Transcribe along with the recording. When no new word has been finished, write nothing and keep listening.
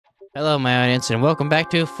Hello, my audience, and welcome back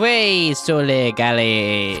to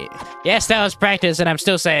Pseudoregalia. Yes, that was practice, and I'm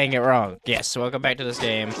still saying it wrong. Yes, welcome back to this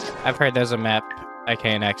game. I've heard there's a map. I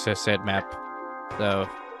can't access said map. So,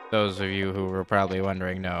 those of you who were probably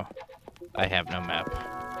wondering, no, I have no map.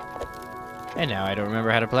 And now I don't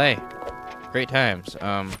remember how to play. Great times.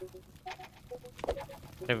 How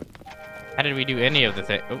did we do any of the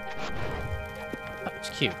thing? Oh,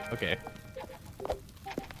 it's cute. Okay.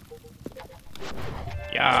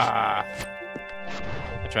 Yeah.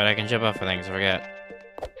 That's right, I can jump off of things, I forgot.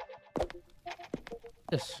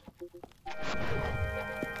 This.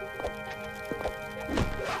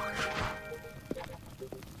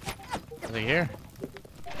 Is it here?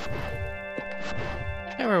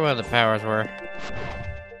 Yeah, where one of the powers were.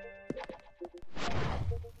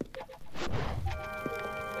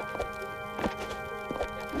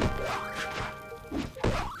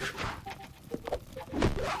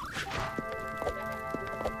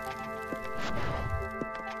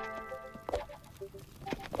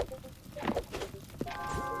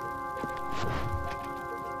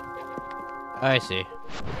 I see.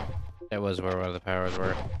 That was where one of the powers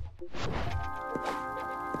were.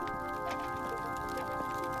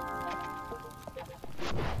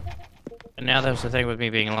 And now that's the thing with me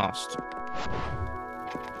being lost.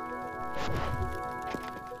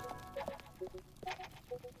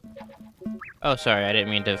 Oh, sorry, I didn't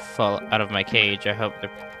mean to fall out of my cage. I hope the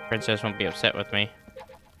princess won't be upset with me.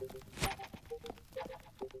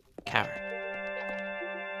 Coward.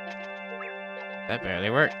 That barely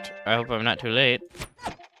worked. I hope I'm not too late.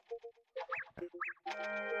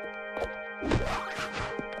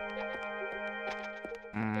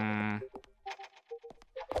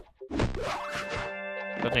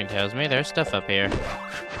 Something tells me there's stuff up here.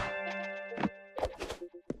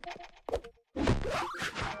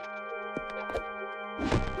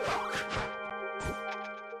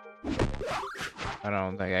 I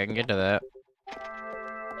don't think I can get to that.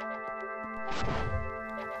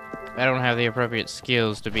 I don't have the appropriate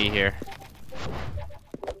skills to be here.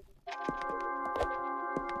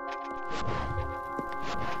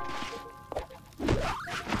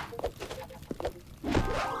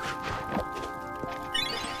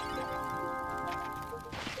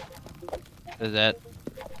 Is that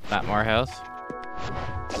not more health?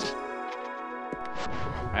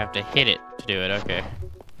 I have to hit it to do it, okay.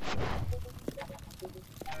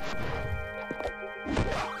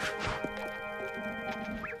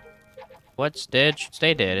 What's dead should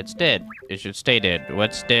stay dead. It's dead. It should stay dead.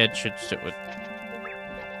 What's dead should sit with.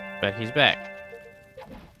 But he's back.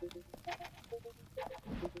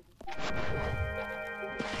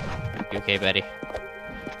 You okay, buddy?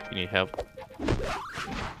 You need help?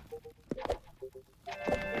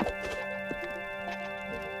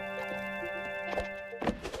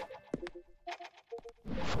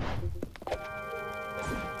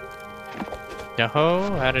 No,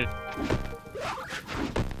 how did...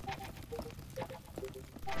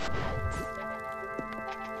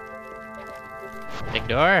 Big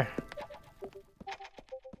door.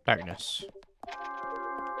 Darkness.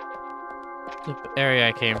 The area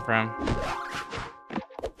I came from.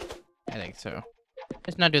 I think so.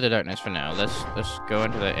 Let's not do the darkness for now. Let's go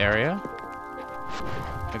into the area.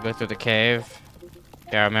 I go through the cave.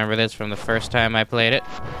 Yeah, I remember this from the first time I played it.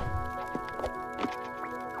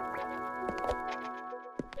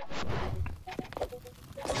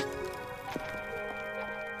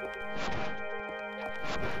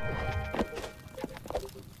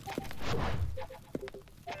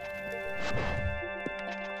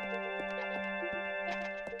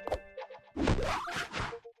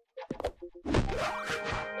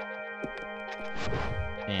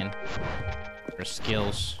 Man, for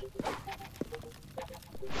skills.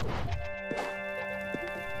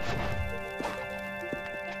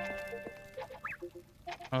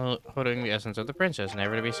 Holding the essence of the princess,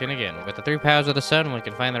 never to be seen again. With the 3 powers of the sun, one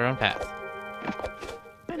can find their own path.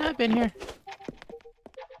 Have I not been here?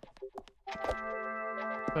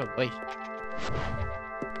 Oh, wait.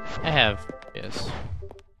 I have, yes.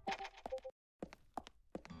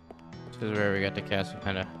 This is where we got the castle,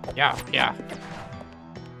 kinda. Yeah.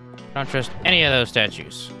 Don't trust any of those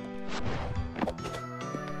statues.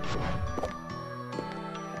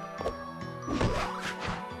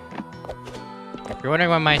 If you're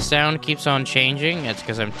wondering why my sound keeps on changing, it's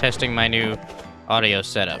because I'm testing my new audio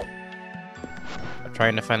setup. I'm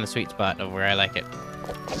trying to find the sweet spot of where I like it.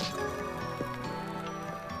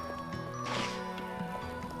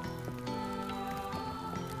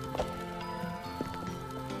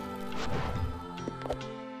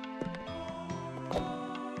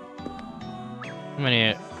 How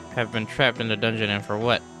many have been trapped in the dungeon and for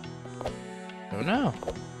what? Don't know.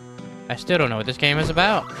 I still don't know what this game is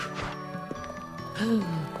about.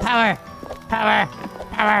 Power! Power!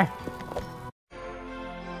 Power!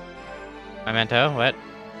 Memento, what?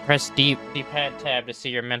 Press D-pad tab to see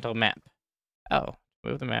your mental map. Oh,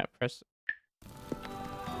 move the map, press...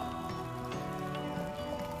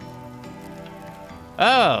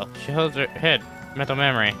 Oh, she holds her head. Mental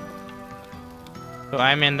memory. So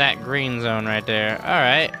I'm in that green zone right there.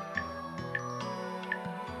 Alright.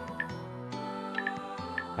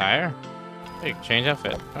 Tire? Hey, change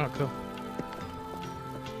outfit. Oh, cool.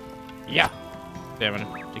 Yeah! 7.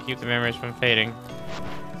 To keep the memories from fading.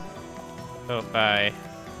 So if I...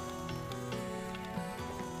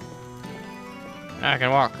 Now I can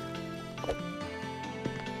walk.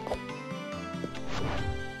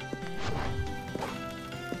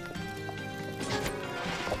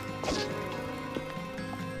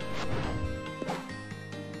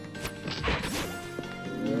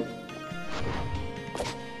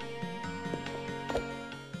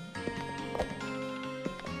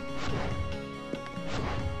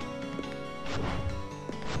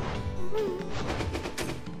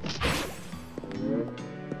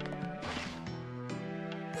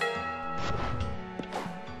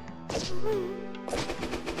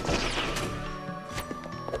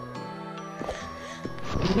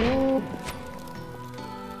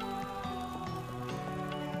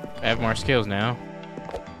 I have more skills now.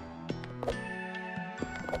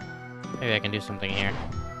 Maybe I can do something here.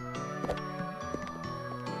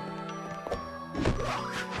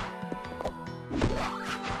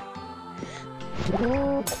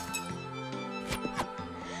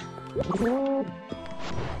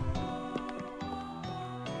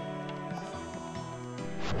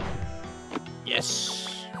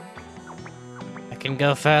 Yes! I can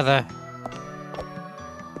go further.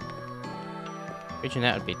 Reaching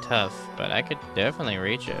that would be tough, but I could definitely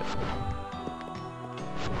reach it.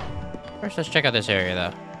 First, let's check out this area,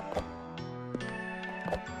 though.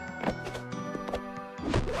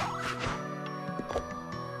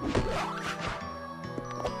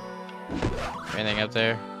 Anything up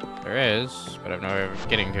there? There is, but I've no way of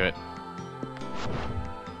getting to it.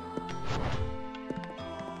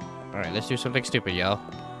 Alright, let's do something stupid, y'all.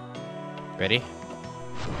 Ready?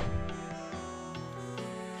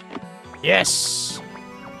 Yes!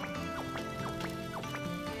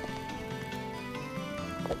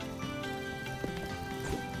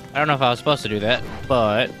 I don't know if I was supposed to do that,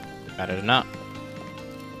 but better than not.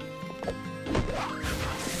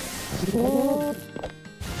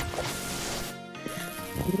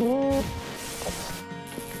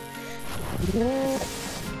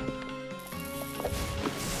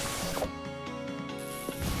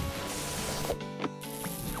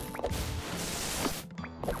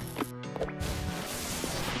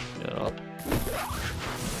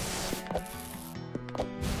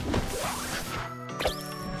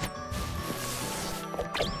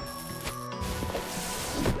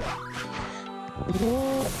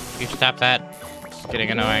 You stop that. It's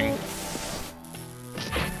getting annoying.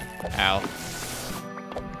 Ow.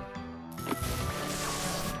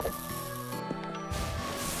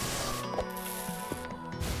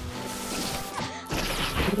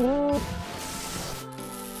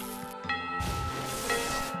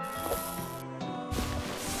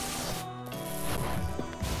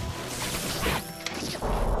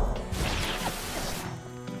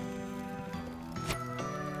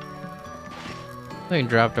 Something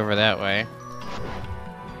dropped over that way.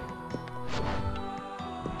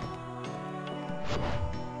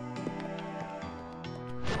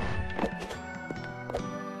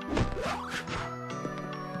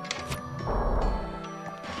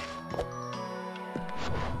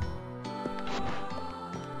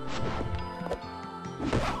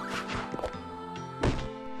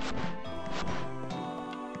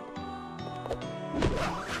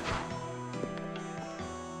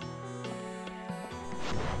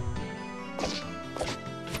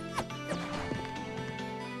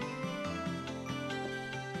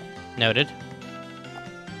 Noted.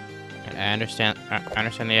 And I understand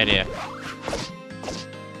the idea.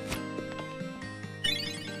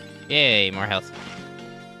 Yay, more health.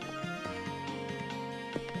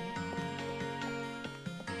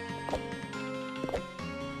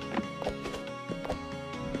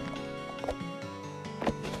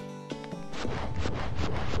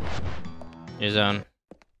 Your zone.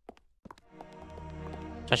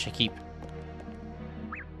 Such a keep.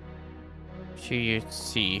 Sure you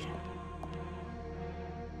see.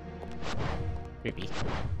 Creepy.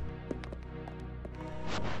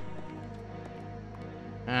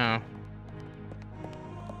 Oh.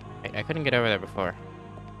 Wait, I couldn't get over there before.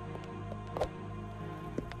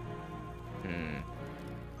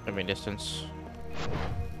 I mean, distance.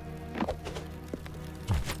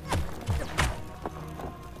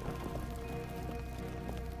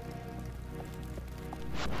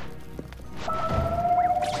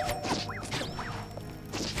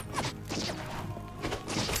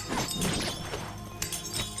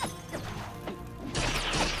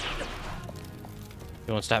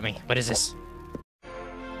 You won't stop me. What is this?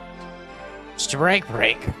 Strike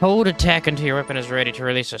break. Hold attack until your weapon is ready to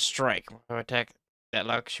release a strike. An attack that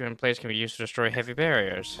locks you in place can be used to destroy heavy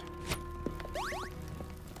barriers.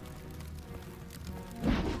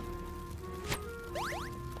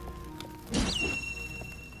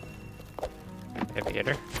 Heavy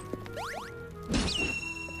hitter.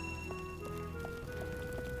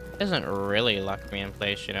 Doesn't really lock me in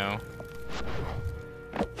place, you know.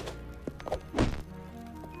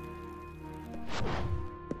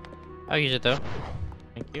 I'll use it though.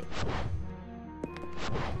 Thank you.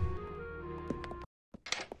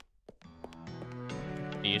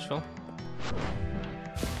 Be useful.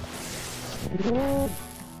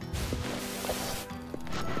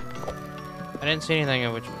 I didn't see anything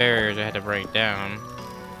of which barriers I had to break down.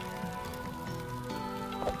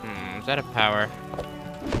 Is that a power?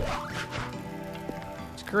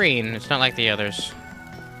 It's green. It's not like the others.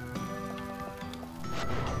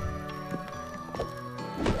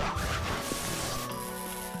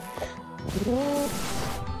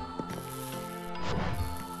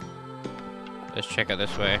 Let's check it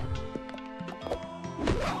this way.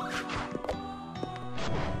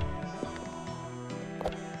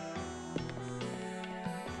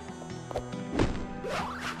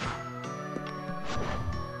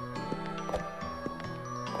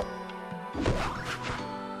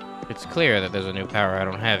 It's clear that there's a new power I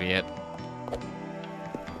don't have yet.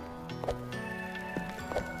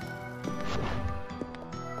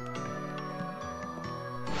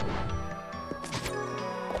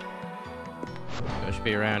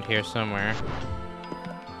 Be around here somewhere.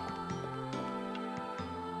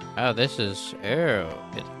 Oh, this is... Oh,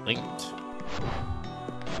 it's linked.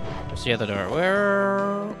 What's the other door?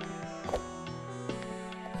 Where?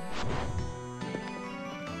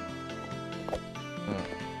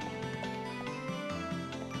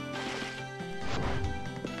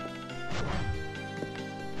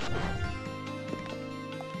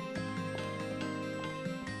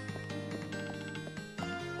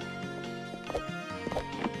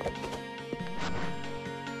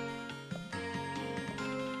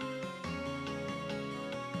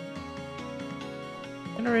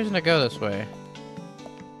 No reason to go this way.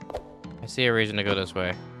 I see a reason to go this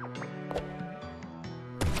way.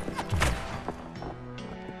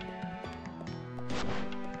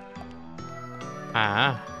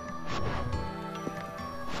 Ah.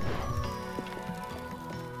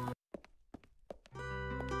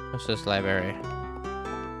 What's this library?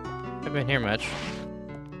 I've been here much.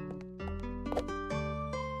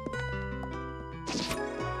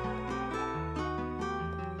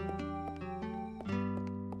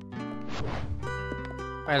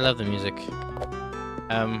 I love the music.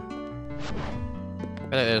 I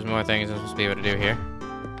bet there's more things I'm supposed to be able to do here.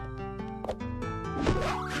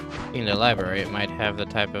 In the library, it might have the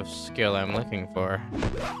type of skill I'm looking for.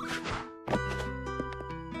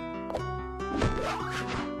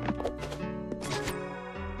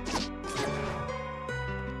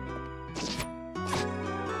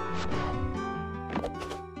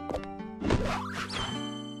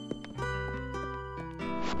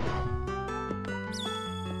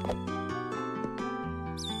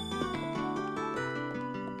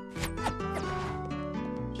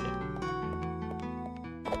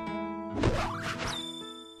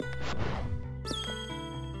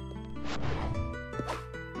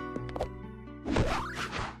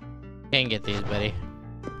 Can't get these, buddy.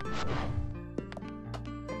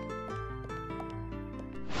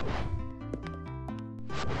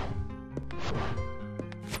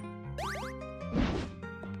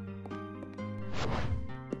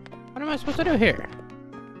 What am I supposed to do here?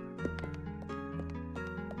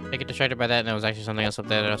 I get distracted by that, and there was actually something else up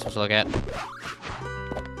there that I was supposed to look at.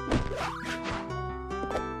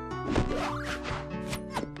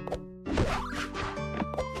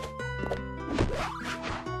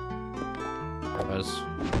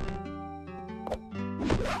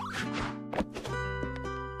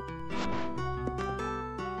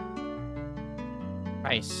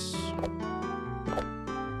 Nice.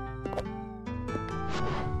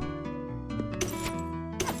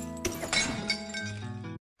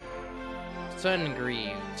 Sun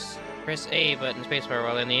Greaves. Press A button spacebar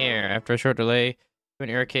while in the air. After a short delay, do an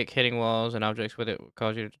air kick hitting walls and objects with it will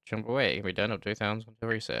cause you to jump away. It can be done up to 3,000 until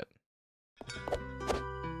reset.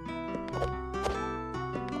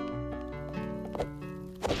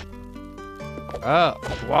 Oh,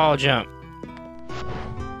 wall jump.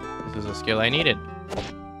 This is a skill I needed.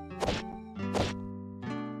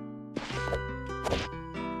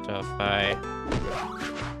 So if I...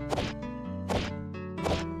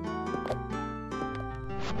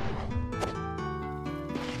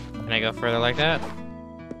 Can I go further like that?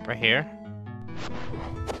 Right here?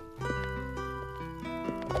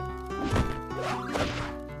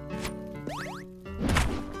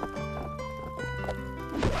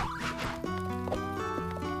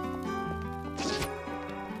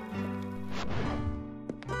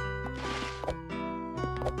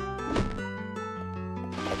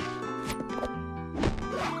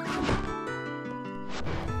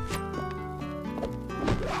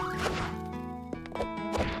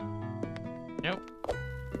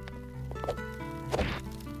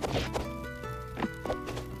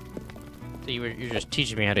 You're just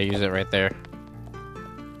teaching me how to use it right there.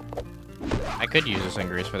 I could use this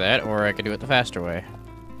grease for that, or I could do it the faster way.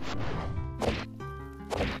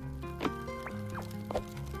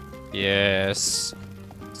 Yes.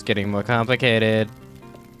 It's getting more complicated.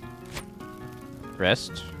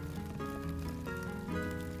 Rest.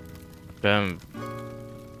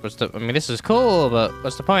 What's the... I mean, this is cool, but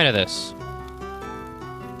what's the point of this?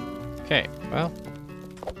 Okay, well...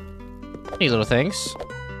 Neat little things.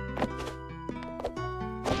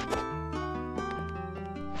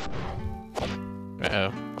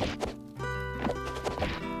 Uh-oh.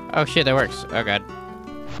 Oh shit, that works. Oh god.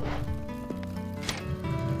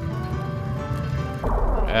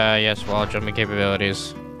 Yes, wall jumping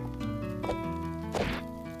capabilities.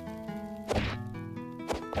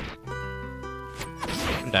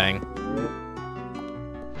 I'm dying.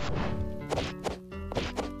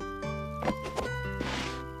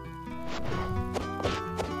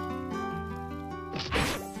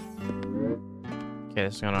 Okay,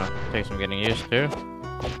 this is gonna take some getting used to.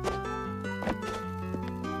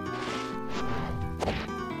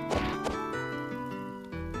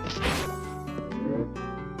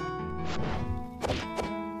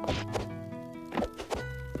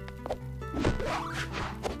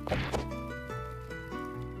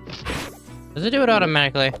 Does it do it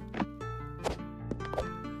automatically?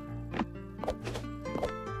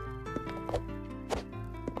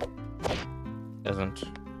 Doesn't.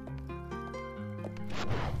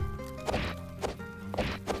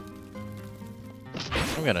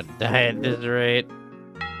 I'm gonna die at this rate.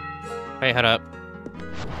 Hey, head up.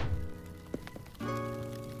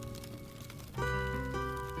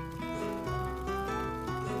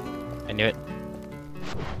 I knew it.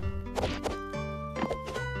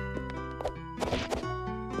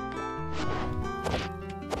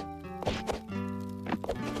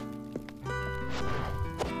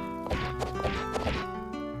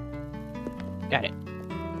 Got it.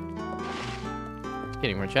 It's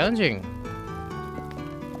getting more challenging.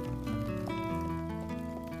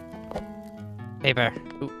 Paper.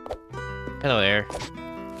 Ooh. Hello there.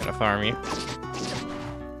 Gonna farm you.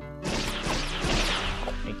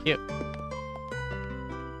 Thank you.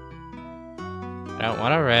 I don't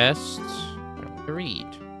want to rest. I want to read.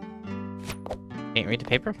 Can't read the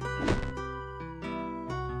paper?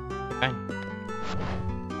 Fine.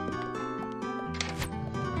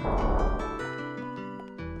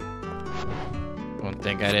 Don't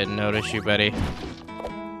think I didn't notice you, buddy.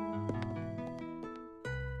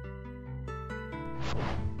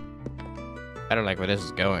 I don't like where this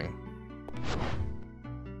is going.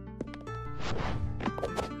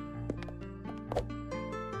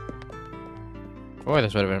 Boy,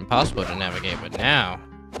 this would have been impossible to navigate, but now...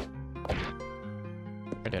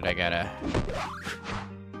 Where did I gotta...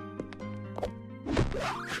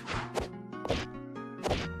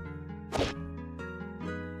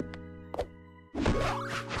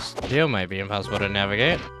 Still might be impossible to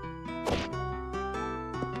navigate.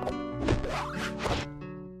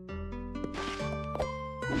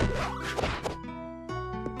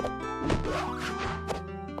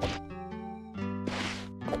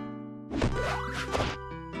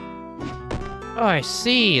 Oh, I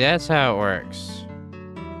see. That's how it works.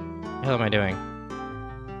 What the hell am I doing?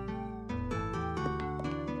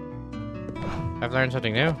 I've learned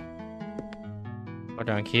something new. Hold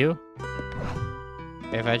on, Q.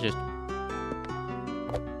 If I just...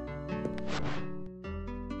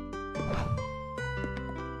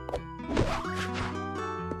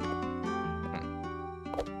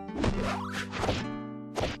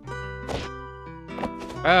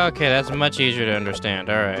 Okay, that's much easier to understand.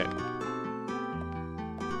 Alright.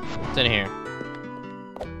 What's in here?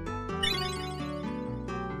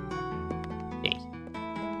 Hey.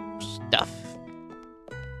 Stuff.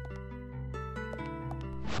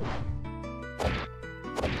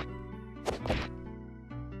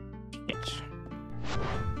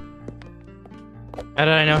 How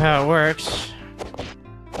do I know how it works?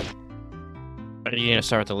 But you need to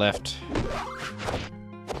start with the left.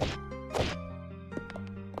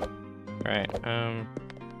 Right,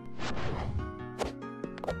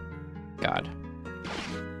 God.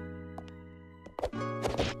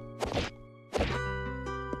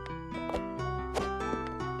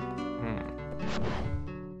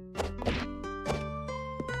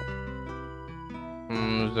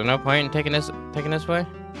 Is there no point in taking this way?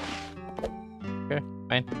 Okay,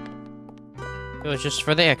 fine. It was just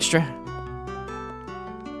for the extra.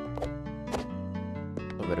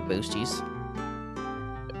 A little bit of boosties.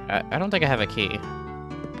 I don't think I have a key.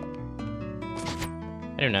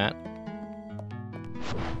 I do not.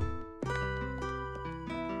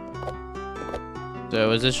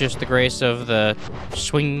 So is this just the grace of the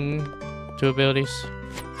swing two abilities?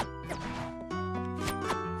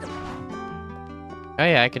 Oh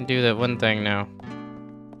yeah, I can do that one thing now.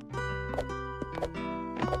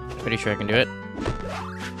 Pretty sure I can do it.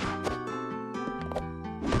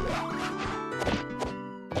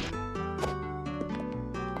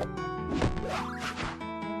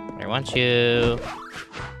 I want you.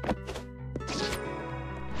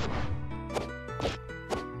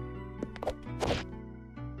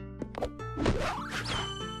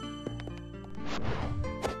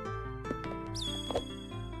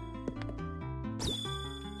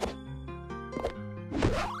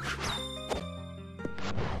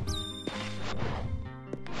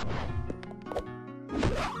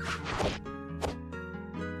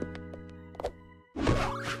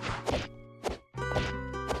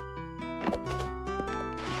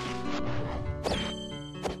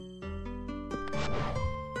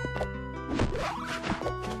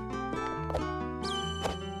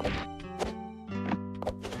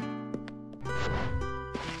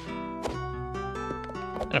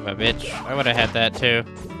 Son of a bitch. I would have had that too.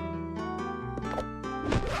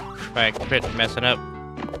 If I quit messing up.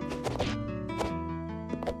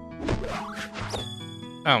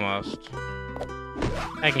 Almost.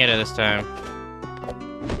 I can get it this time.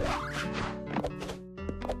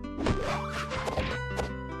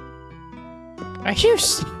 I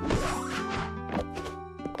used.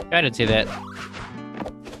 I didn't see that.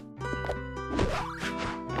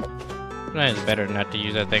 Sometimes it's better not to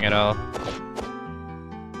use that thing at all.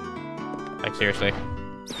 Like, seriously.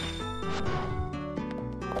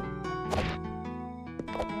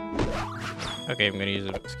 Okay, I'm gonna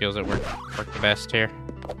use the skills that work the best here.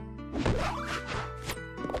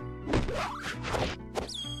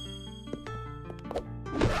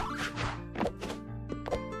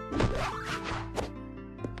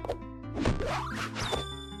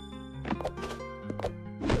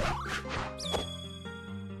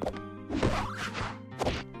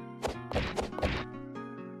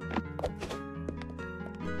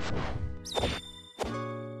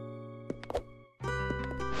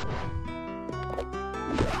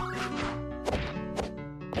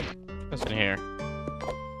 Listen here.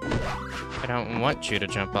 I don't want you to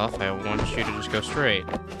jump off, I want you to just go straight.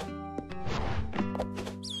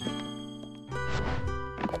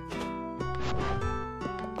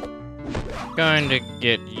 Going to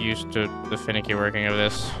get used to the finicky working of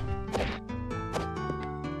this.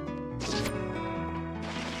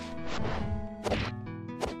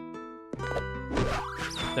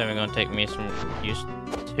 Then we're gonna take me some use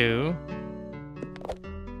to.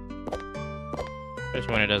 Just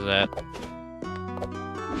when it does that.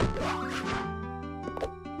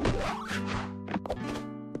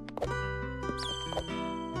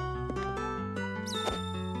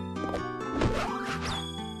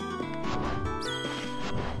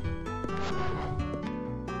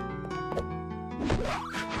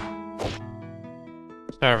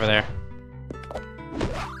 Start over there.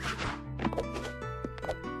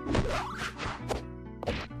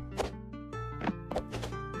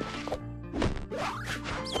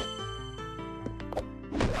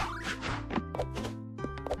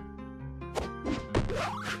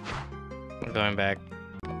 I'm going back.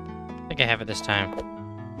 I think I have it this time.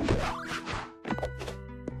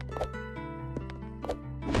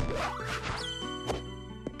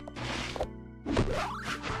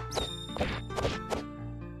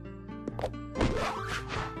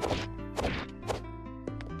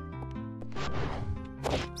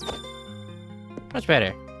 Much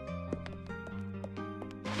better.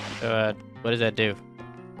 So, what does that do?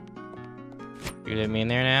 You let me in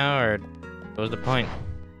there now, or what was the point?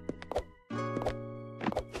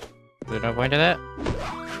 Is there no point to that?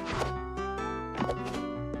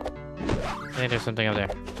 I think there's something up there.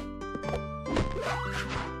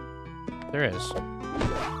 There is.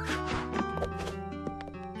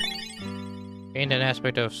 Gained an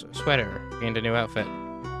aspect of sweater. Gained a new outfit.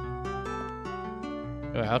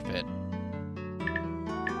 New outfit.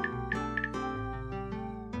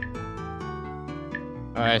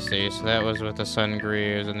 Oh, I see. So that was with the sun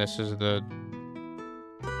greaves, and this is the...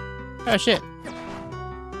 Oh, shit.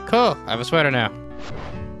 Cool. I have a sweater now.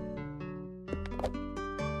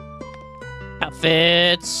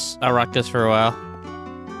 Outfits. I'll rock this for a while.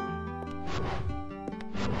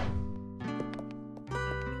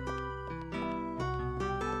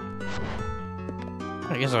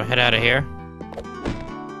 I guess I'll head out of here.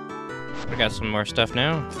 We got some more stuff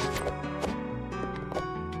now.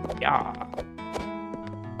 Yeah.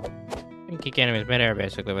 I can kick enemies midair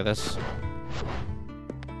basically with this.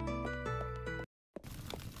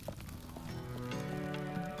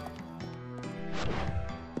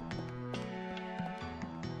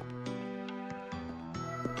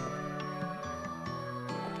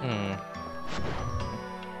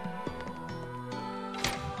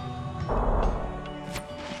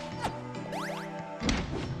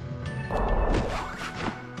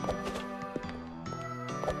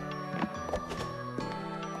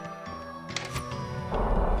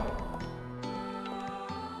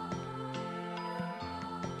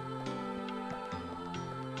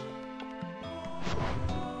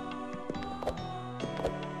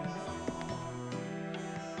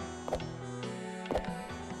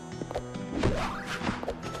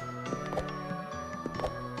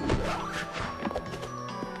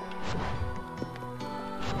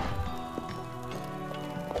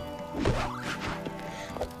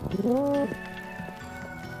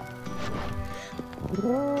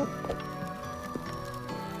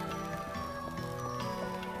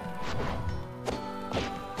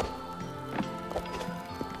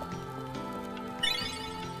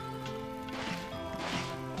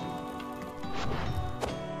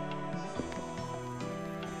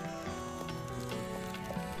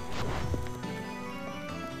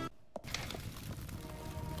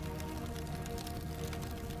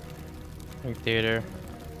 Theater.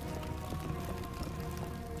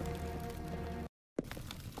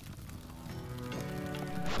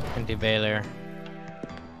 Empty Baylor.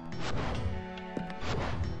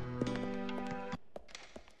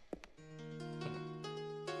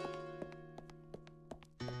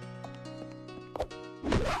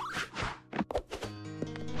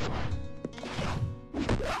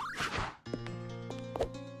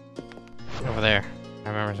 Over there. I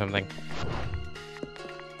remember something.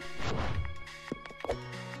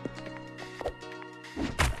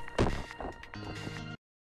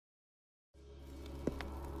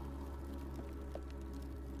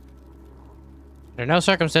 Under no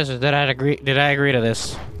circumstances did I agree to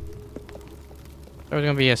this. There was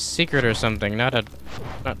gonna be a secret or something, not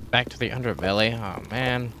back to the underbelly. Oh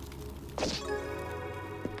man.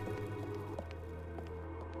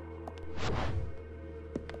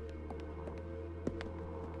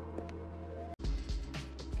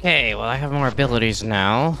 Okay, well I have more abilities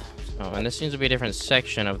now. So, and this seems to be a different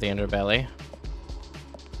section of the underbelly.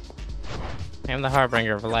 I am the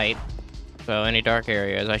Harbinger of Light, so any dark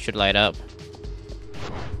areas I should light up.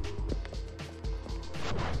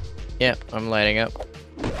 Yep, I'm lighting up.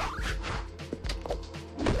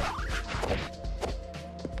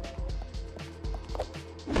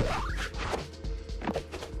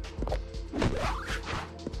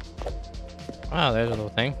 Wow, there's a little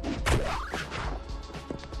thing.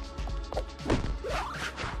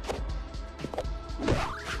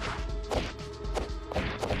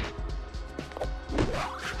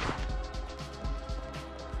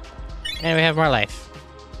 And we have more life.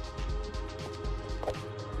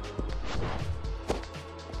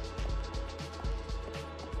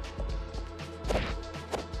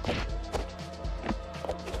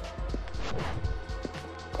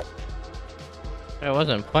 It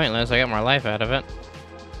wasn't pointless, I got more life out of it.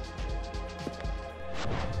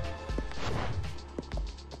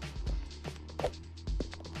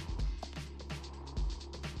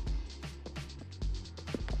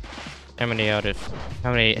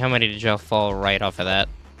 How many did y'all fall right off of that?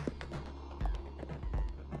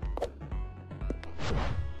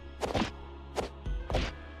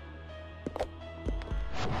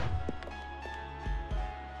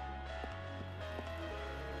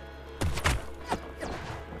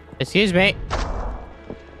 Excuse me.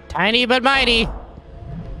 Tiny but mighty.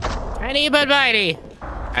 Tiny but mighty.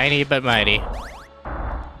 Tiny but mighty.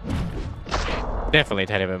 Definitely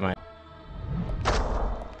tiny but mighty.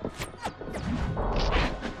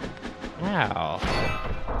 Wow.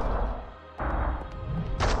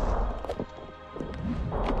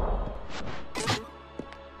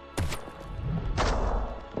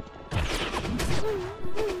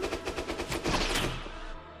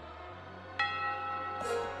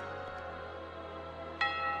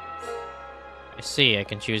 C, I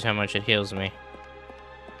can choose how much it heals me.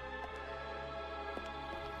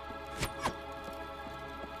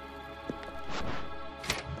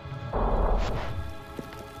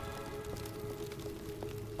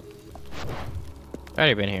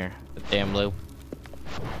 Already been here. The damn loop.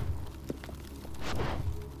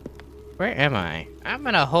 Where am I? I'm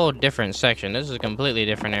in a whole different section. This is completely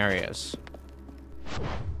different areas.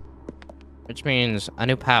 Which means a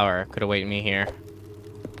new power could await me here.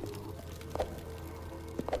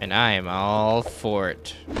 And I am all for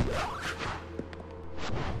it.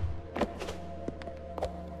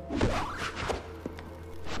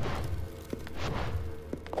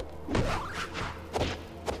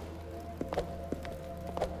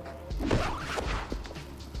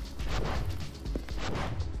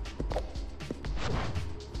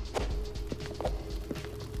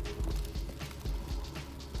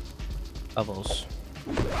 Bubbles.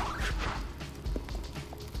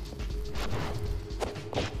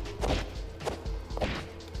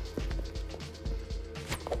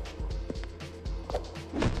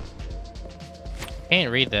 Can't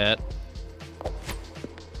read that.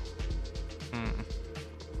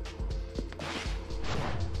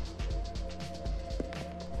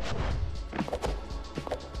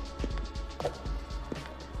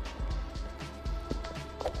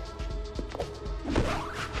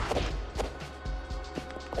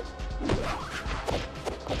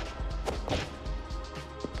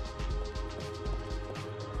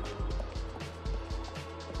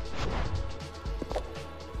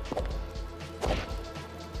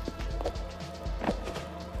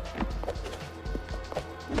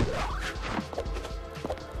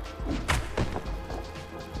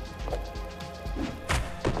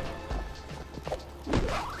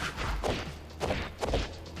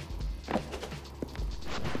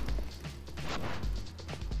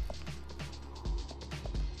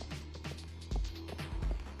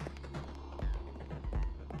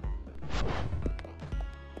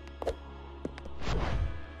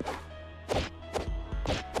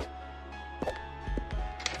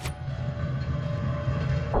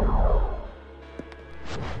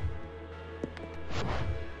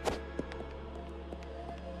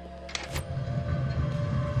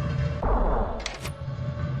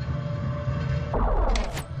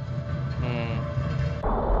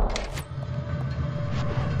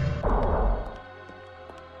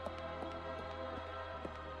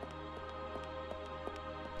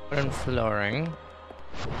 Wooden flooring.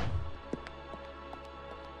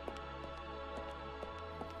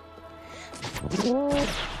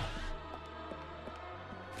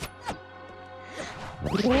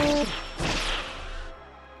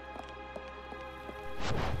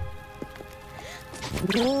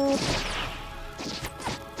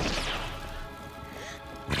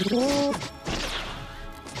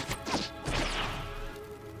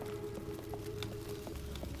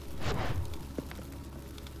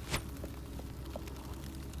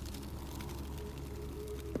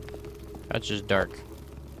 That's just dark.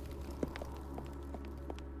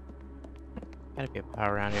 Gotta be a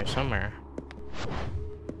power around here somewhere.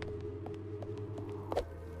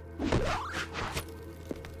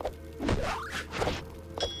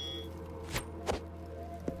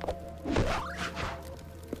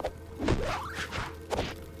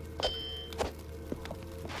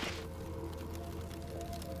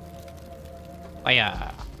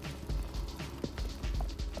 Fire!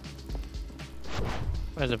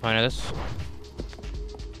 What is the point of this?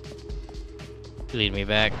 Lead me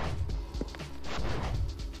back.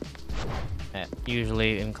 That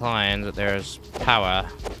usually inclines that there's power.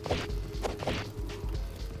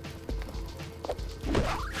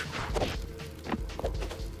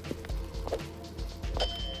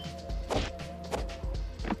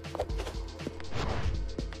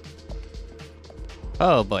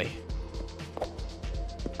 Oh boy.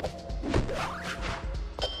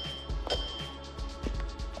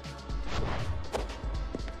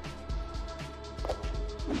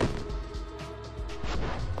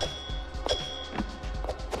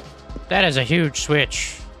 That is a huge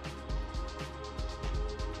switch.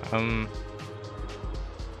 I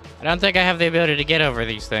don't think I have the ability to get over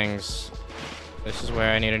these things. This is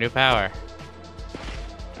where I need a new power.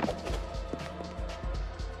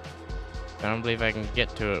 I don't believe I can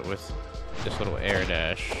get to it with this little air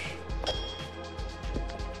dash.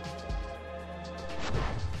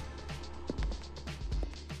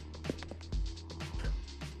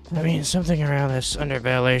 I mean, something around this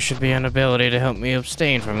underbelly should be an ability to help me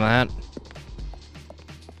abstain from that.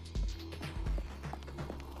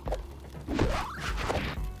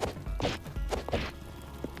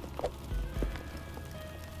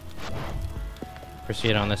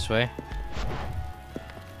 Proceed on this way.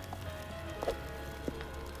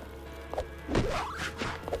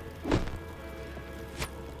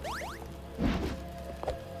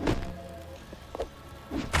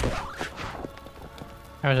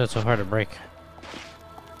 How is that so hard to break?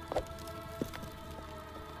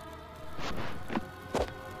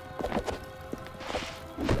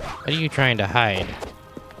 What are you trying to hide?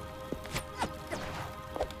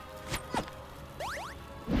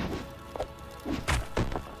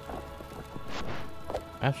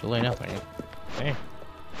 Absolutely nothing. Okay.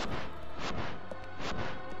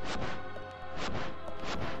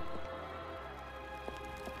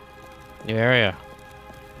 New area.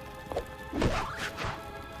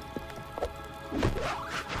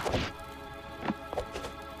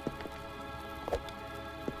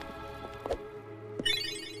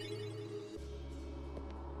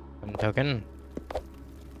 One token.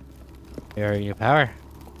 Area new power.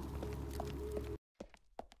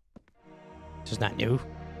 This is not new.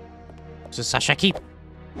 This is Sasha Keep.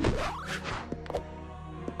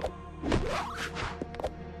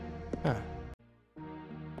 Huh.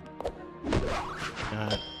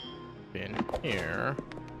 Not been here.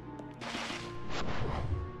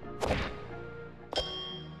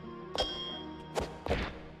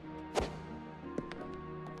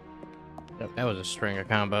 Yep, that was a string of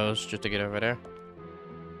combos just to get over there.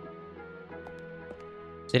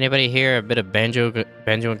 Does anybody hear a bit of banjo and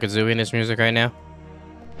kazooie in this music right now?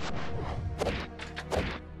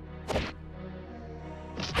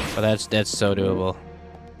 Oh, that's so doable.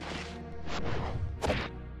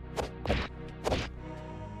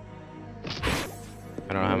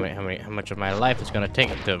 I don't know how much of my life it's gonna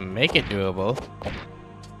take to make it doable.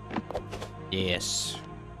 Yes.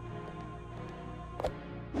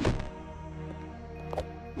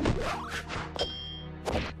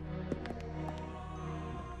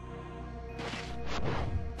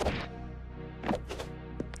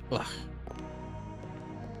 Ugh.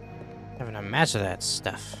 Having a mess of that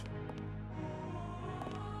stuff.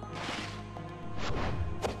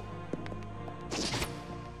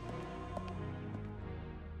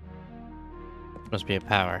 Must be a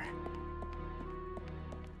power.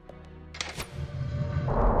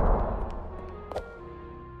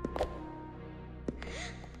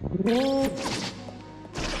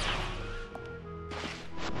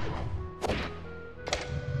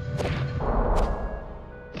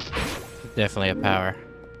 Definitely a power.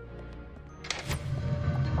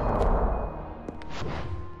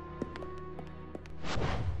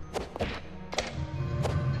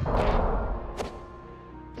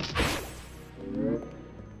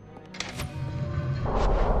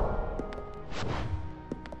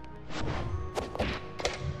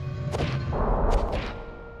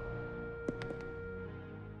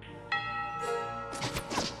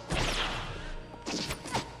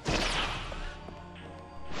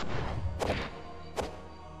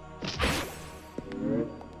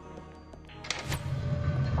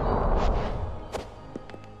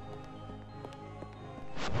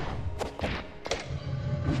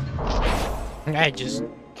 I just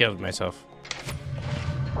killed myself.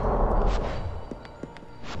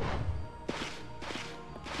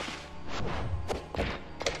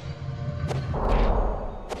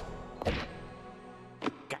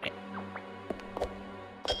 Got it.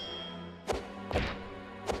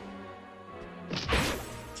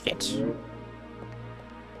 Shit.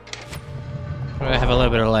 I have a little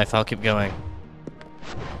bit of life. I'll keep going.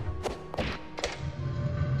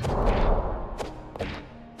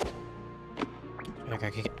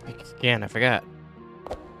 Again, I forgot.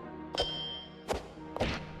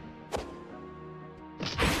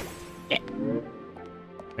 Yeah.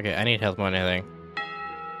 Okay, I need health more than anything.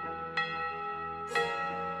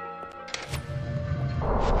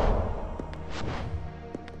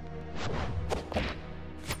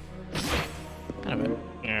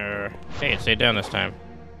 Hey, it stayed down this time.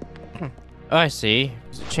 Oh, I see.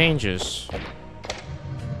 It changes.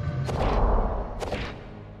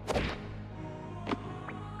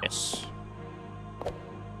 Yes.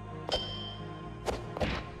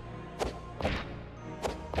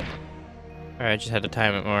 Alright, I just had to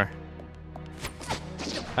time it more.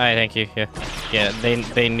 Hi, thank you. Yeah. Yeah,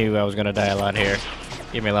 they knew I was gonna die a lot here.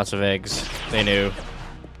 Give me lots of eggs. They knew.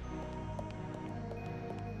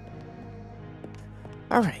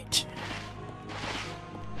 Alright.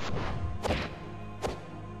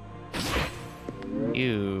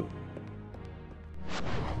 You.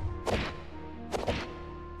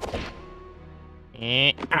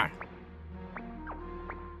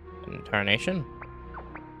 Incarnation?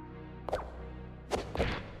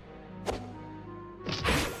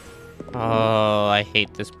 Oh, I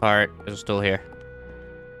hate this part. It's still here.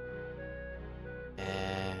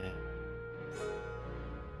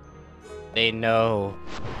 They know.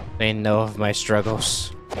 They know of my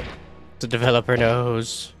struggles. The developer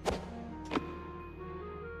knows.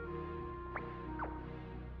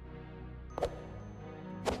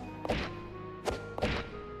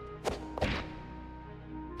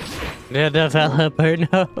 The developer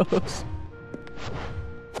knows.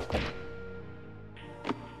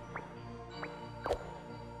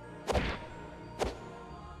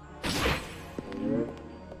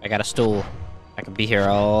 I got a stool. I could be here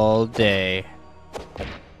all day.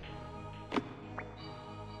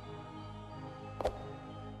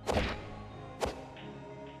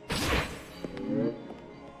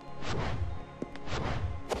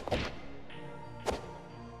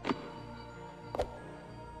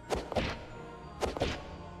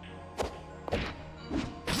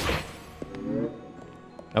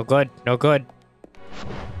 No good, no good.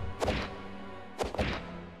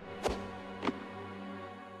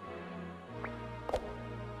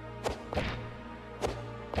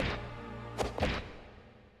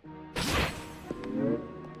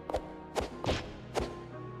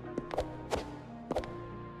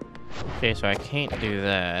 Okay, so I can't do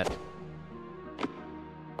that.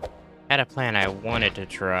 Had a plan I wanted to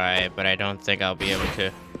try, but I don't think I'll be able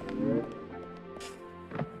to.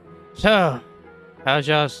 So, how's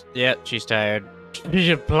y'all's? Yeah, she's tired. She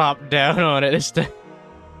should plop down on it this time.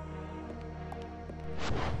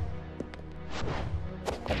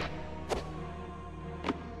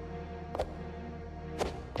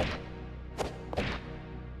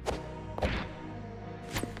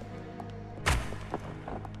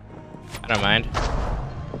 I don't mind.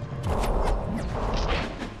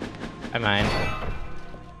 I mind.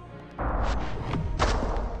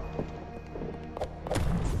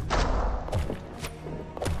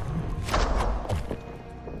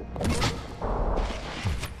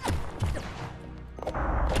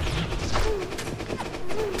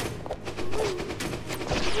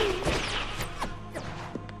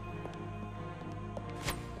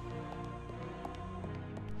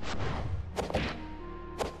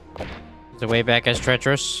 Is the way back as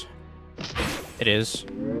treacherous? It is.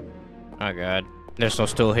 Oh god. There's no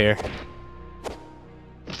stool here.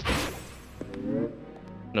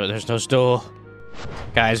 No, there's no stool.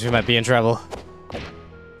 Guys, we might be in trouble.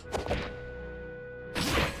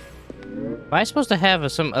 Am I supposed to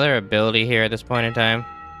have some other ability here at this point in time?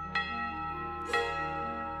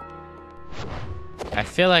 I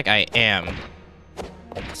feel like I am.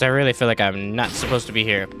 Because I really feel like I'm not supposed to be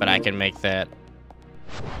here, but I can make that.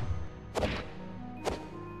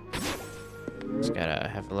 Just gotta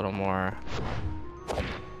have a little more.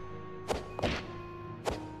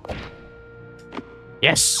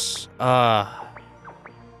 Yes! I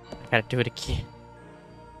gotta do it again.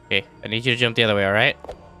 Okay, I need you to jump the other way, alright?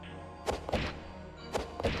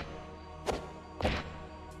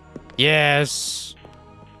 Yes!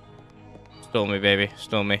 Stole me, baby.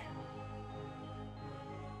 Stole me.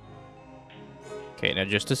 Okay, now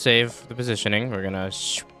just to save the positioning, we're gonna...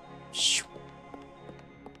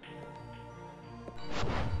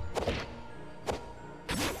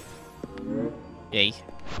 Yay.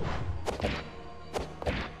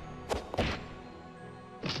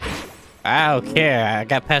 I don't care. I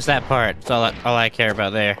got past that part. That's all I care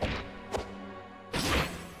about there.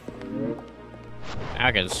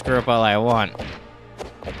 I can screw up all I want.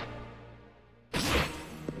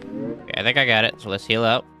 Okay, I think I got it. So let's heal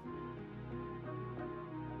up.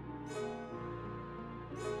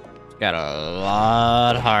 It's got a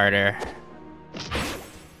lot harder.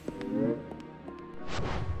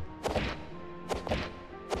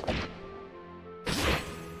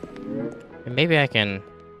 And maybe I can...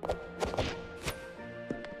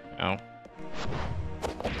 Oh.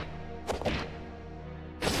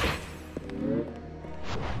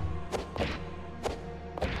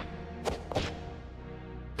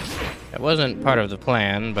 That wasn't part of the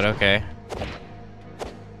plan, but okay.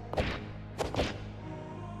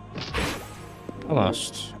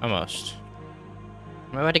 Almost. Almost.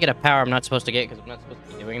 Am I about to get a power I'm not supposed to get because I'm not supposed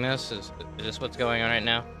to be doing this? Is this what's going on right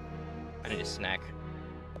now? I need a snack.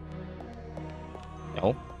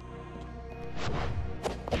 No.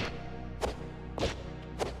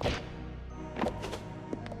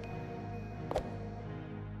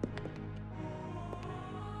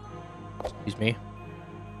 Excuse me.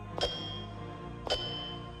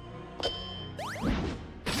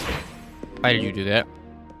 Why did you do that?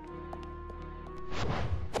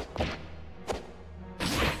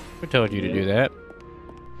 Who told you to do that?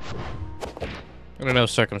 Under no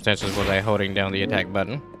circumstances was I holding down the attack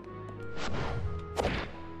button.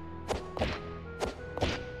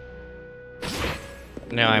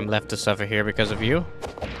 Now I'm left to suffer here because of you.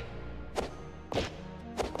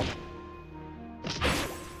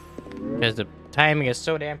 Because the timing is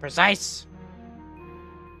so damn precise.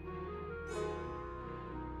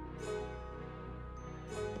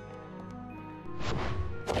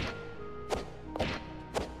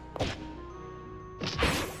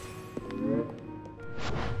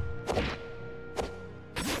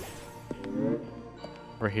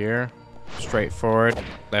 Over here. Straight forward.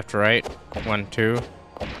 Left, right. 1, 2.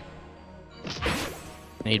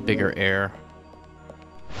 Need bigger air.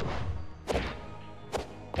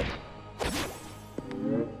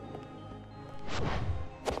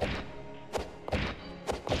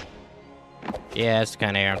 Yeah, that's the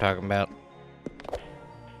kind of air I'm talking about.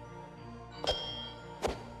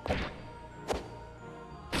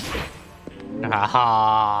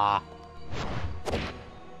 Haha.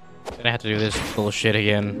 Gonna have to do this bullshit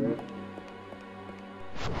again.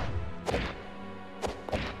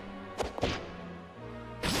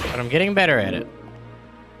 But I'm getting better at it.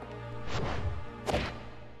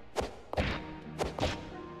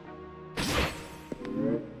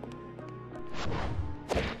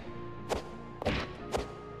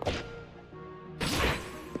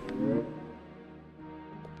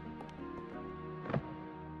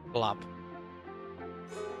 Plop.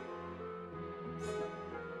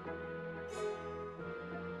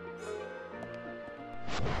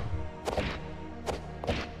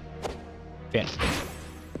 Fit.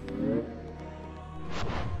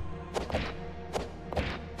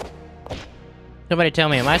 Somebody tell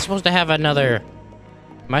me, am I supposed to have another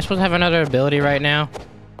ability right now?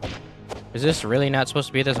 Is this really not supposed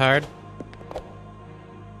to be this hard?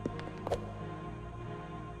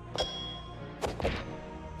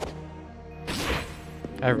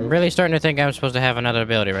 I'm really starting to think I'm supposed to have another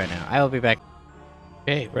ability right now. I will be back.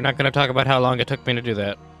 Okay, we're not going to talk about how long it took me to do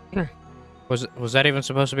that. Was that even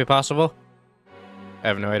supposed to be possible? I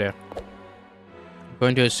have no idea. I'm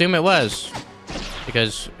going to assume it was,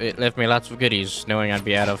 because it left me lots of goodies, knowing I'd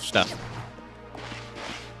be out of stuff.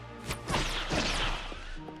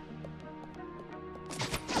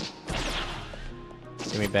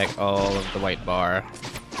 Give me back all of the white bar.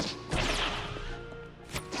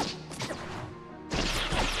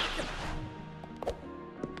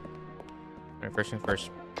 Alright, first thing first.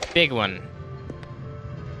 Big one.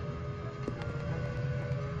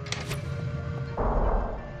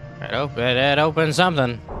 That opened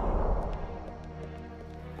something.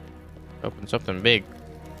 Opened something big.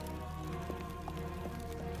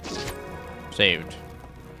 Saved.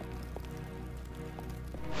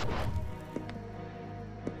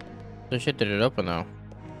 The shit did it open though?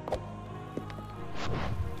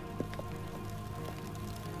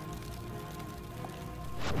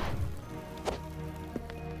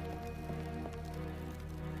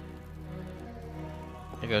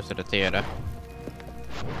 It goes to the theater.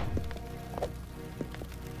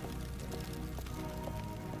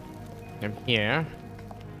 I'm here.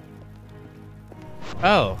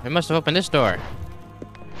 Oh, it must have opened this door.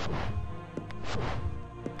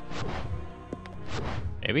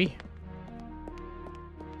 Maybe?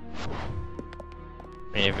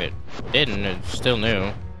 I mean, if it didn't, it's still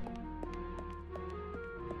new.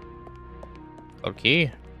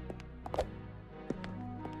 Okay.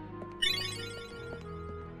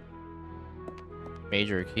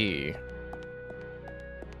 Major key.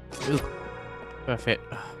 Ooh.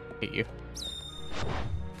 Perfect. Hit you.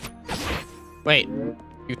 Wait,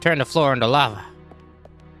 you turned the floor into lava.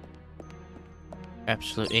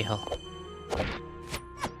 Absolute a-hole.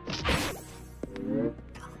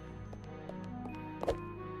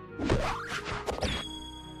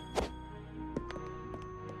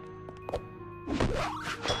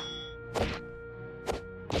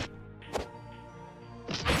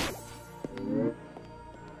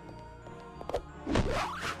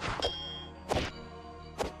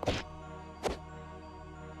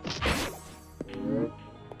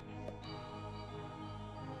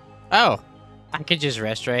 Oh, I could just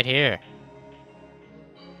rest right here.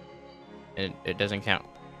 It doesn't count.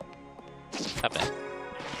 Stop that.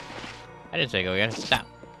 I didn't say go again. Stop.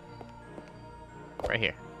 Right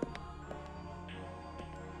here.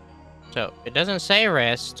 So, it doesn't say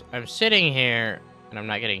rest. I'm sitting here, and I'm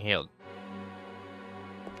not getting healed.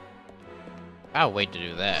 I'll wait to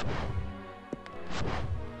do that.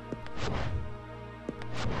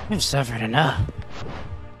 I've suffered enough.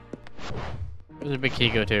 Where's the big key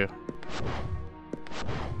go to?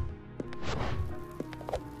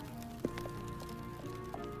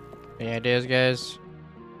 Any ideas, guys?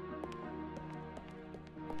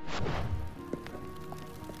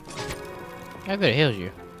 How good it heals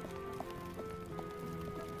you.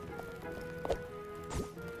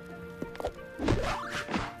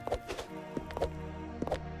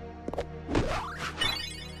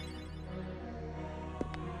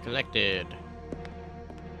 Collected.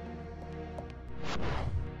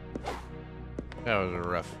 That was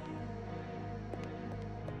rough.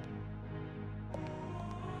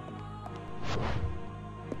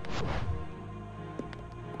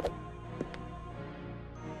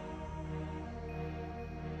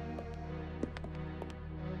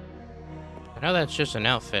 I know that's just an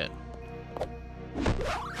outfit.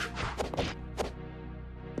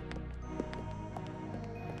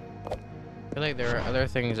 I feel like there are other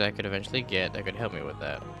things I could eventually get that could help me with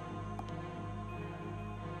that.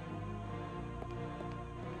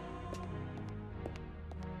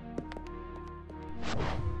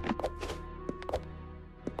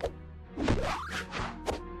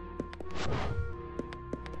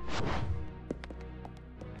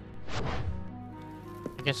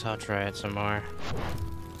 I guess I'll try it some more.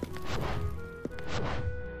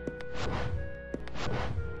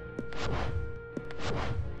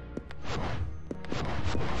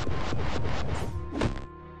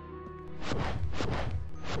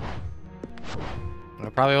 I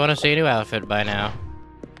probably want to see a new outfit by now.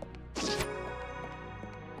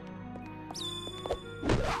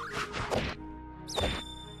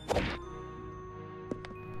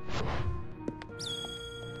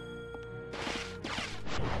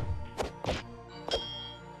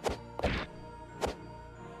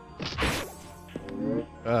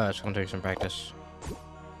 It's gonna take some practice.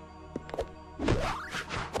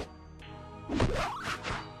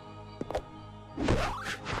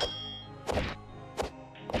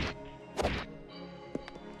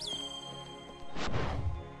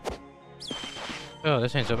 Oh,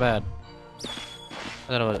 this ain't so bad. I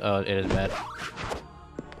thought it was. Oh, it is bad.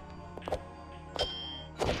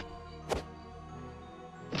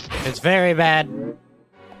 It's very bad.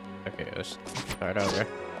 Okay, let's start over.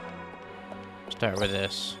 Start with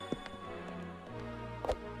this.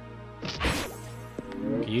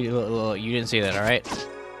 You didn't see that, all right?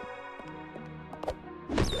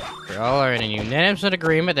 We all are in a unanimous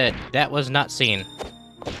agreement that that was not seen.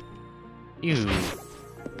 You.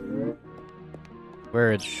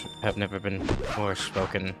 Words have never been more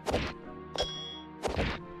spoken.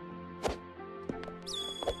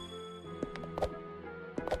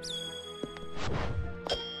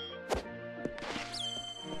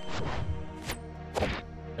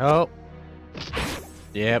 Oh.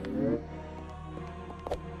 Yep.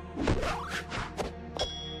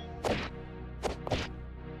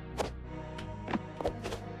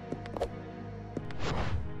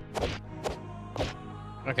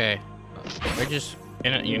 Okay. We're just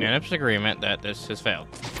in a unanimous agreement that this has failed.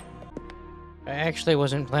 I actually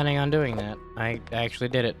wasn't planning on doing that. I actually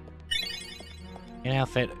did it. New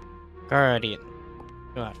outfit. Guardian.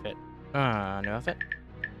 New outfit. New outfit.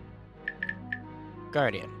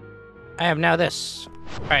 Guardian. I am now this.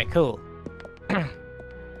 Alright, cool.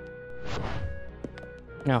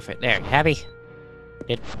 New outfit. There, you happy?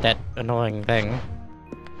 Did that annoying thing.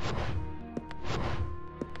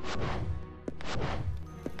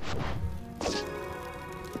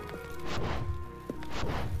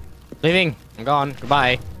 Leaving. I'm gone.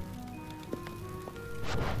 Goodbye.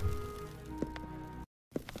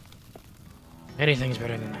 Anything's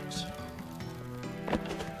better than this.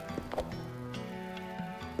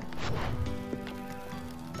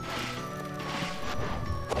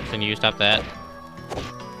 Can you stop that?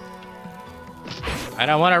 I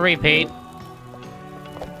don't want to repeat.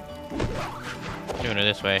 Doing it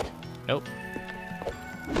this way. Nope.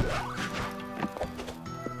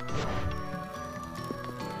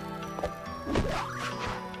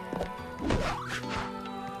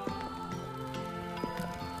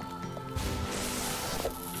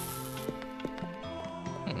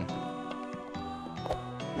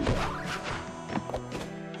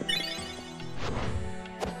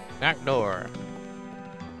 Back door.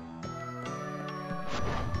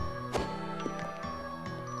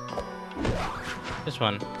 This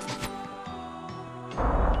one.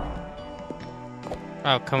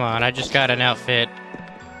 Oh, come on. I just got an outfit.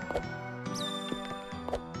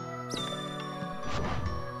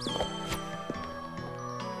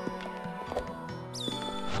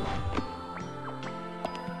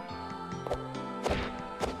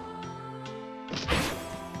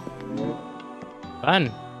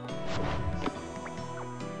 Fun.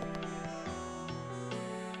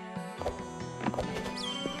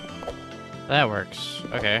 That works.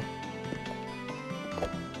 Okay.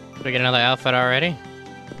 Did we get another outfit already?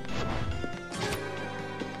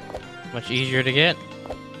 Much easier to get.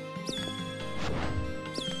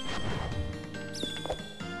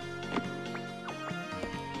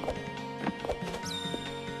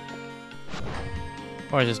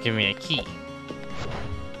 Or just give me a key.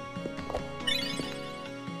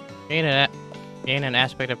 Gain an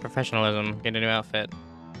aspect of professionalism. Get a new outfit.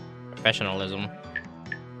 Professionalism.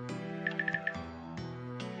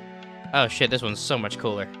 Oh shit, this one's so much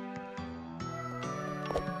cooler.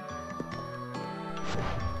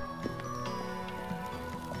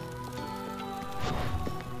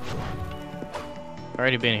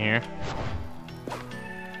 Already been here.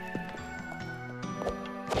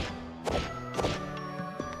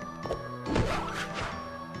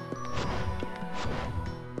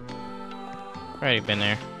 Already been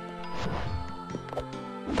there.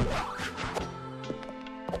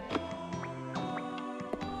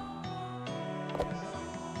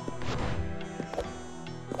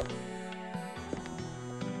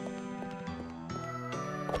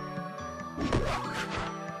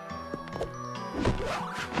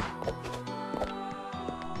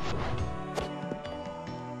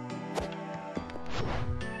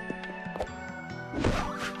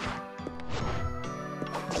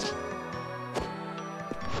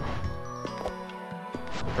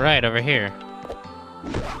 Right, over here.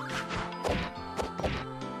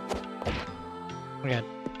 We got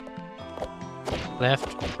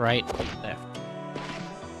left, right, left.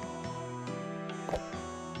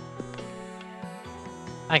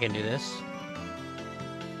 I can do this.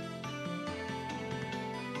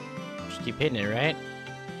 Just keep hitting it, right?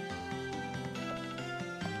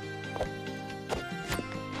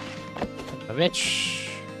 A bitch.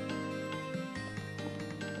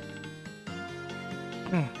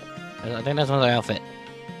 I think that's another outfit.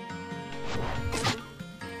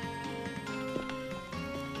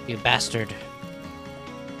 You bastard.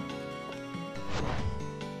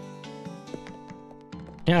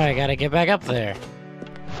 Now I gotta get back up there.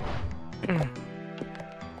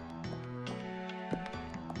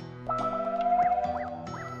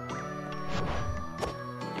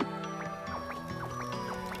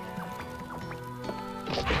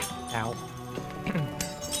 Ow.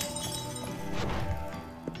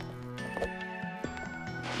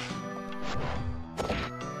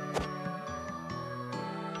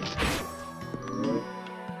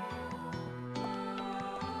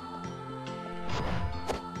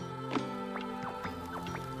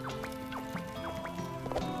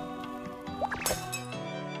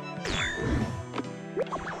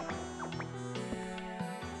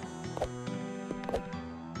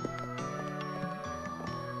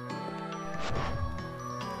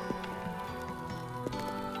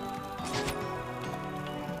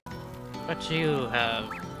 But you have...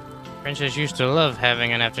 Princess used to love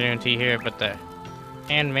having an afternoon tea here, but the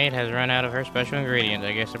handmaid has run out of her special ingredient.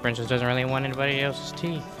 I guess the princess doesn't really want anybody else's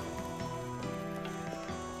tea.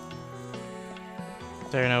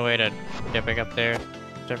 Is there no way to get back up there,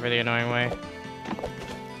 except for the annoying way?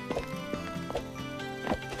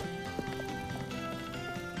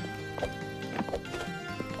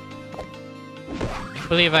 I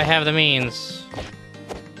believe I have the means.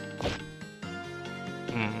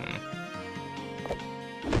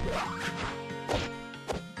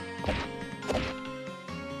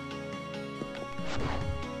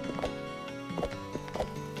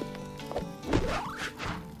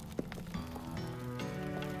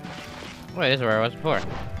 Wait, this is where I was before.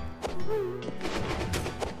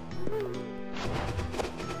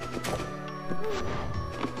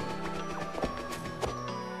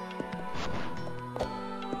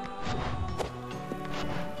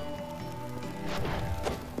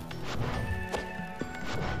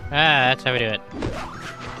 Ah, that's how we do it.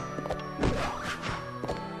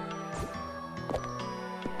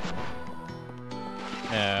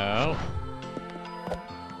 No.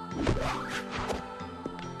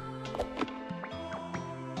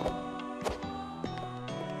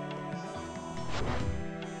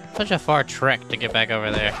 Such a far trek to get back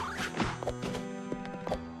over there.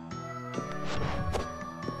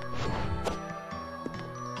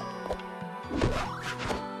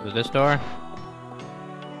 Is it this door?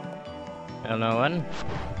 I don't know one.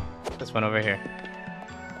 This one over here.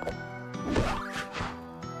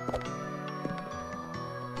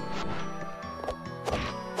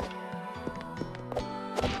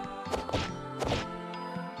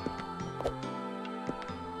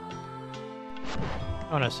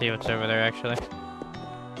 I want to see what's over there, actually.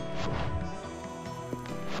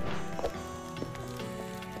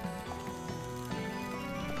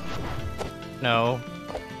 No.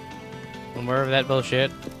 No more of that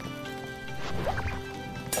bullshit.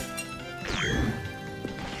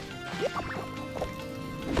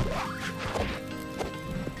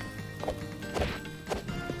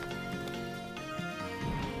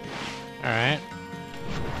 Alright.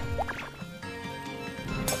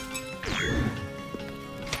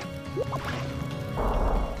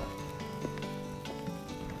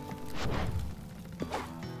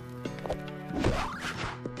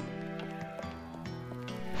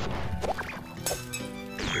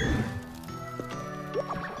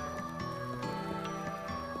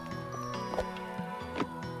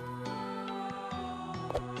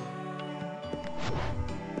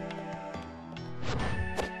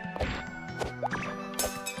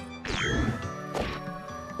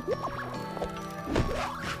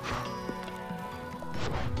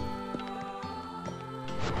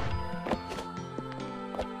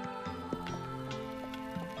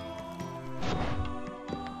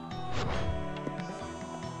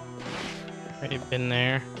 Already been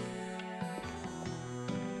there.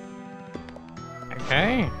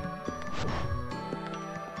 Okay.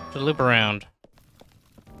 To loop around.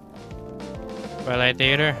 Twilight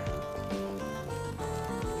Theater.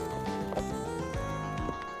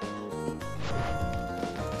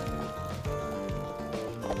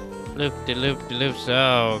 Loop de loop de loops.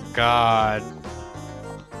 Oh god.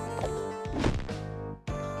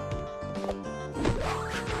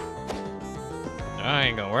 That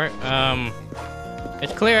ain't gonna work.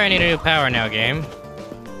 It's clear I need a new power now, game.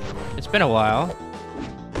 It's been a while.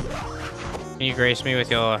 Can you grace me with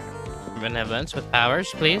your benevolence with powers,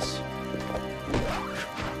 please?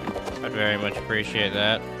 I'd very much appreciate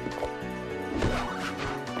that.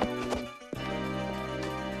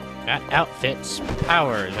 Got outfits,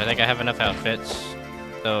 powers. I think I have enough outfits.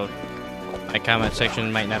 So my comment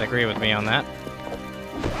section might not agree with me on that.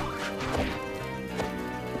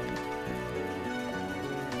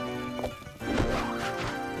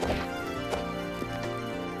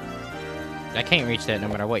 I can't reach that no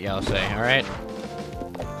matter what y'all say, alright?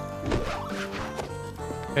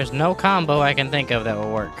 There's no combo I can think of that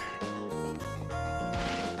will work.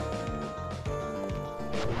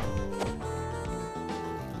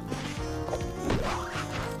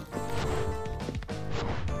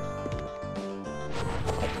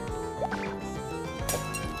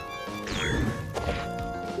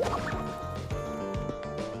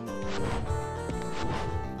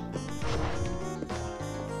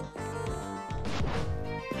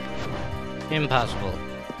 Impossible.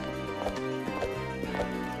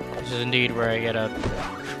 This is indeed where I get a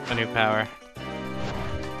new power.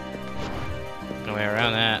 No way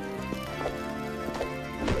around that.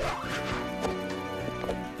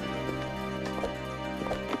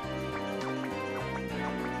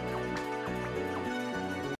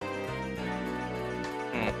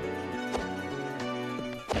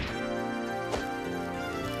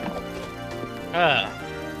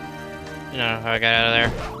 You know how I got out of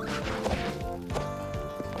there?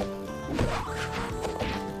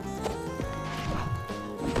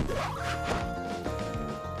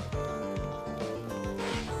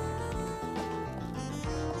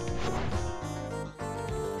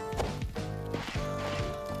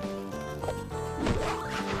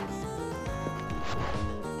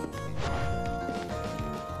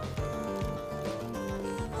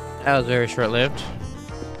 That was very short-lived.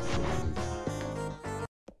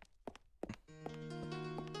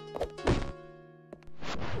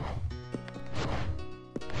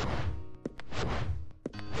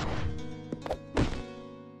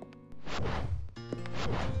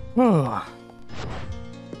 But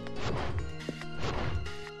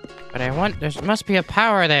I want... there must be a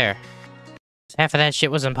power there. Half of that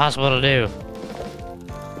shit was impossible to do.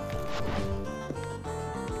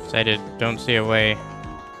 Don't see a way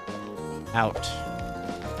out.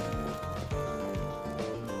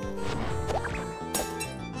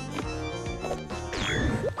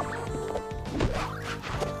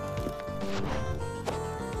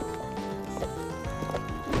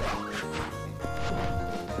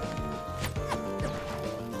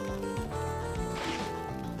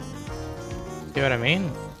 See what I mean?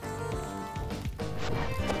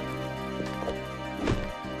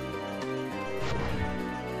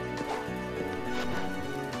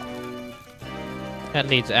 That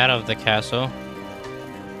leads out of the castle.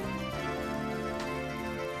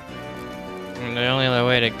 And the only other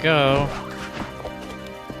way to go...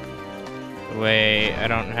 the way I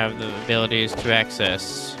don't have the abilities to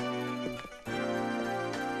access.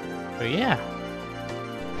 So yeah.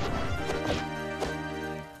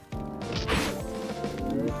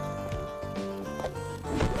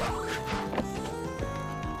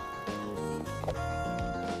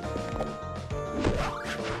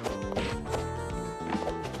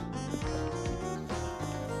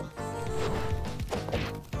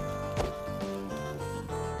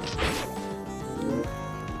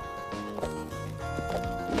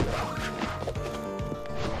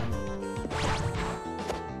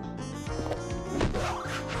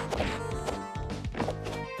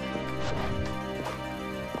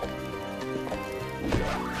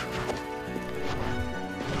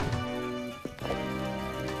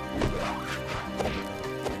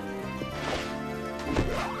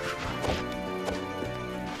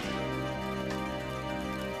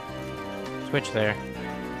 Switch there.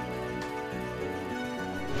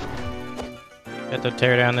 Got to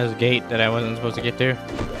tear down this gate that I wasn't supposed to get to.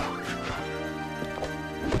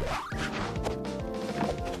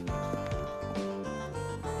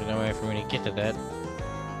 There's no way for me to get to that.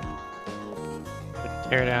 But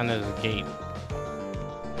tear down this gate.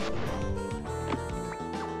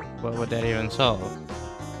 What would that even solve?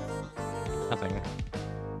 Nothing.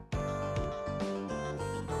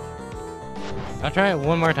 I'll try it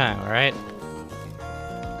one more time, alright?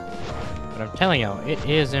 But I'm telling you, it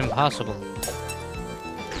is impossible.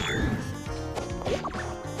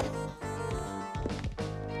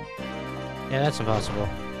 Yeah, that's impossible.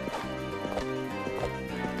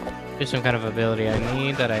 There's some kind of ability I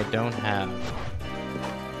need that I don't have.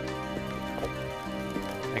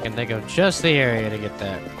 I can think of just the area to get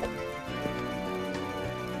that.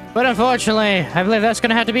 But unfortunately, I believe that's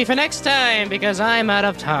gonna have to be for next time, because I'm out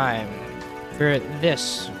of time. For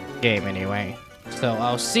this game, anyway. So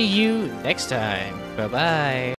I'll see you next time. Bye-bye.